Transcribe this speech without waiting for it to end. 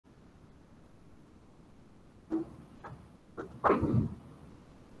Okay,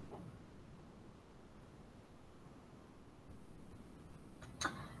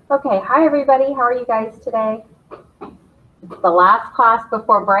 hi everybody. How are you guys today? It's the last class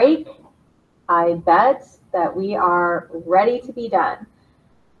before break. I bet that we are ready to be done.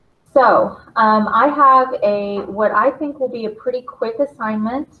 So I have what I think will be a pretty quick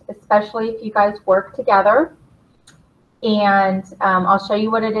assignment, especially if you guys work together. And I'll show you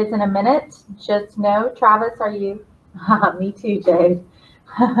what it is in a minute. Just know, Travis, are you? Me too, Jade.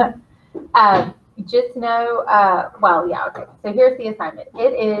 Just know, well, yeah, okay. So here's the assignment.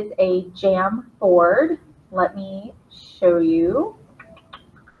 It is a jam board. Let me show you.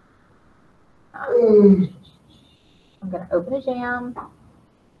 I'm going to open a jam,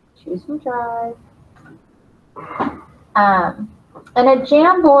 choose from drive. And a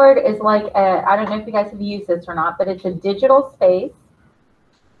jam board is like I don't know if you guys have used this or not, but it's a digital space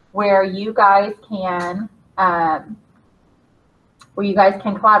where you guys can collaborate, where you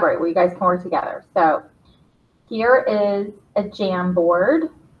guys can work together. So here is a jam board.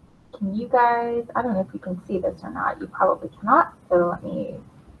 Can you guys, I don't know if you can see this or not. You probably cannot. So let me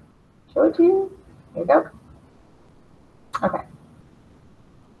show it to you. Here you go. Okay.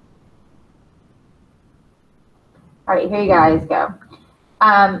 All right, here you guys go.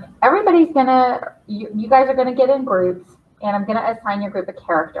 Everybody's gonna, you guys are gonna get in groups, and I'm gonna assign your group a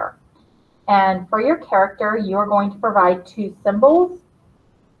character. And for your character, you're going to provide 2 symbols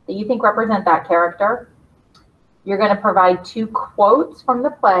that you think represent that character. You're going to provide 2 quotes from the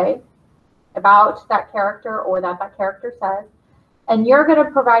play about that character or that character says. And you're going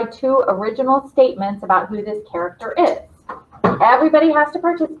to provide 2 original statements about who this character is. Everybody has to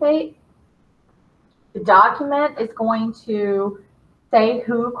participate. The document is going to say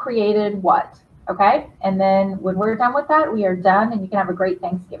who created what, okay? And then when we're done with that, we are done, and you can have a great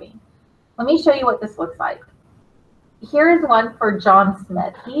Thanksgiving. Let me show you what this looks like. Here is one for John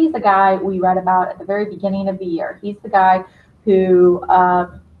Smith. He's the guy we read about at the very beginning of the year. He's the guy who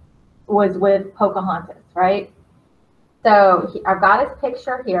was with Pocahontas, right? So I've got his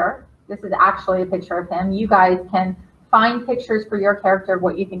picture here. This is actually a picture of him. You guys can find pictures for your character of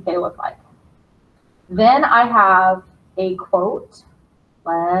what you think they look like. Then I have a quote.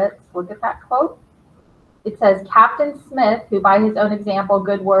 Let's look at that quote. It says, Captain Smith, who by his own example,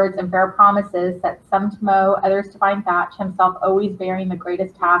 good words, and fair promises, set some to mow, others to find thatch, himself always bearing the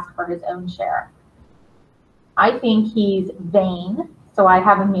greatest task for his own share. I think he's vain, so I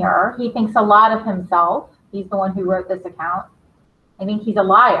have a mirror. He thinks a lot of himself. He's the one who wrote this account. I think he's a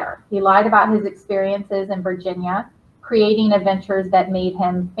liar. He lied about his experiences in Virginia, creating adventures that made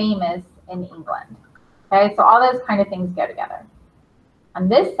him famous in England. Okay, so all those kind of things go together. On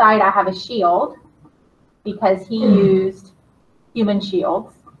this side, I have a shield, because he used human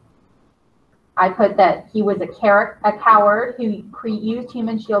shields. I put that he was a coward who used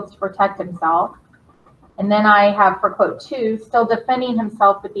human shields to protect himself. And then I have for quote 2, still defending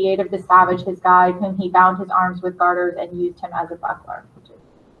himself with the aid of the savage, his guide, whom he bound his arms with garters and used him as a buckler, which is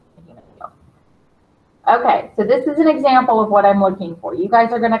a human shield. Okay, so this is an example of what I'm looking for. You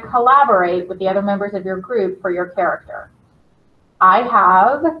guys are going to collaborate with the other members of your group for your character. I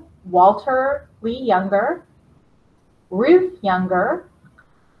have Walter Lee Younger, Ruth Younger,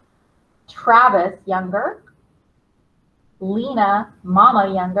 Travis Younger, Lena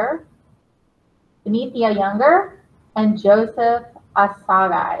Mama Younger, Benithia Younger, and Joseph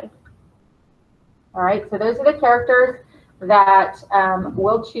Asagai. All right, so those are the characters that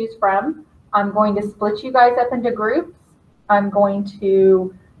we'll choose from. I'm going to split you guys up into groups. I'm going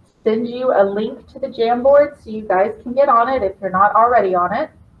to send you a link to the Jamboard so you guys can get on it if you're not already on it.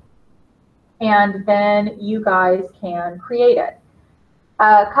 And then you guys can create it.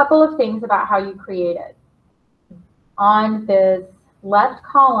 A couple of things about how you create it. On this left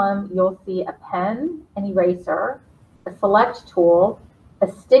column, you'll see a pen, an eraser, a select tool, a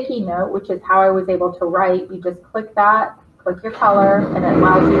sticky note, which is how I was able to write. You just click that, click your color, and it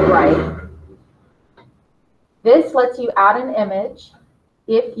allows you to write. This lets you add an image.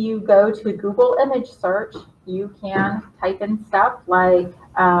 If you go to Google image search, you can type in stuff like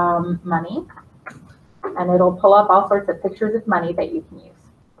money, and it'll pull up all sorts of pictures of money that you can use,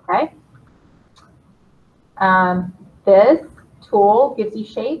 okay? This tool gives you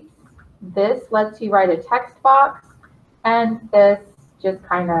shapes. This lets you write a text box, and this just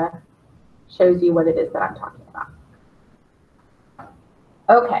kind of shows you what it is that I'm talking about.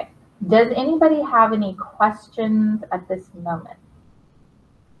 Okay, does anybody have any questions at this moment?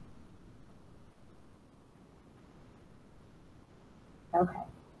 Okay,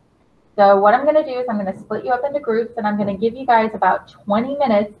 so what I'm going to do is I'm going to split you up into groups, and I'm going to give you guys about 20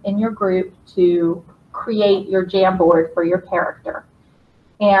 minutes in your group to create your Jamboard for your character.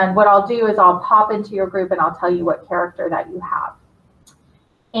 And what I'll do is I'll pop into your group and I'll tell you what character that you have.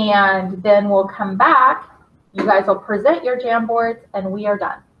 And then we'll come back. You guys will present your Jamboards and we are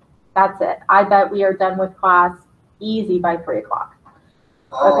done. That's it. I bet we are done with class easy by 3 o'clock.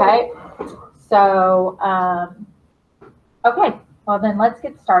 Okay. So, okay. Well, then let's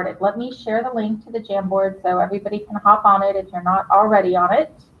get started. Let me share the link to the Jamboard so everybody can hop on it if you're not already on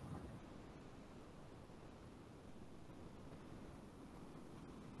it.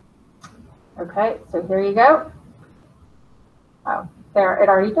 Okay, so here you go. Oh, there, it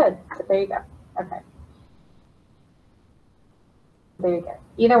already did. But there you go. Okay. There you go.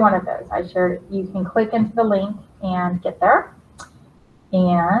 Either one of those. I shared. You can click into the link and get there.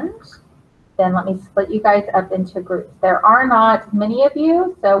 And then let me split you guys up into groups. There are not many of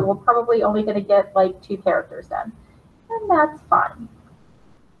you, so we're probably only going to get like 2 characters done. And that's fine.